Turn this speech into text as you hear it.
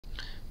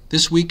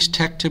This week's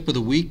Tech Tip of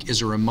the Week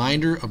is a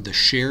reminder of the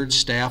Shared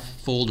Staff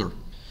folder.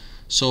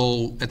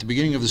 So at the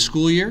beginning of the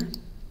school year,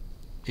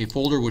 a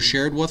folder was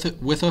shared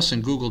with us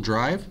in Google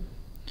Drive.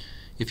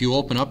 If you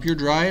open up your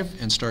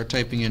drive and start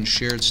typing in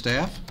Shared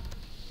Staff,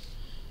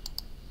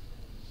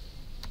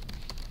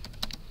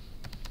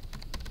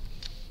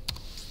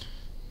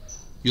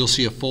 you'll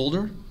see a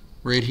folder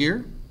right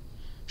here,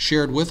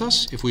 shared with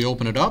us. If we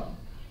open it up,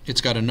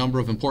 it's got a number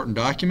of important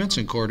documents,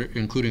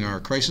 including our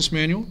crisis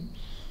manual,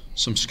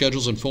 some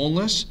schedules and phone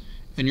lists,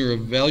 and your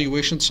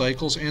evaluation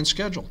cycles and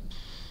schedule,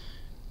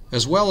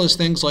 as well as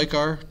things like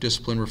our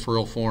discipline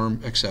referral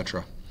form,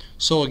 etc.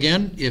 So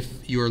again,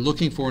 if you are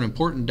looking for an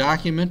important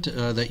document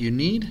that you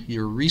need,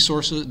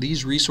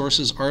 these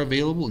resources are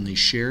available in the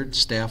Shared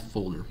Staff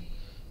folder.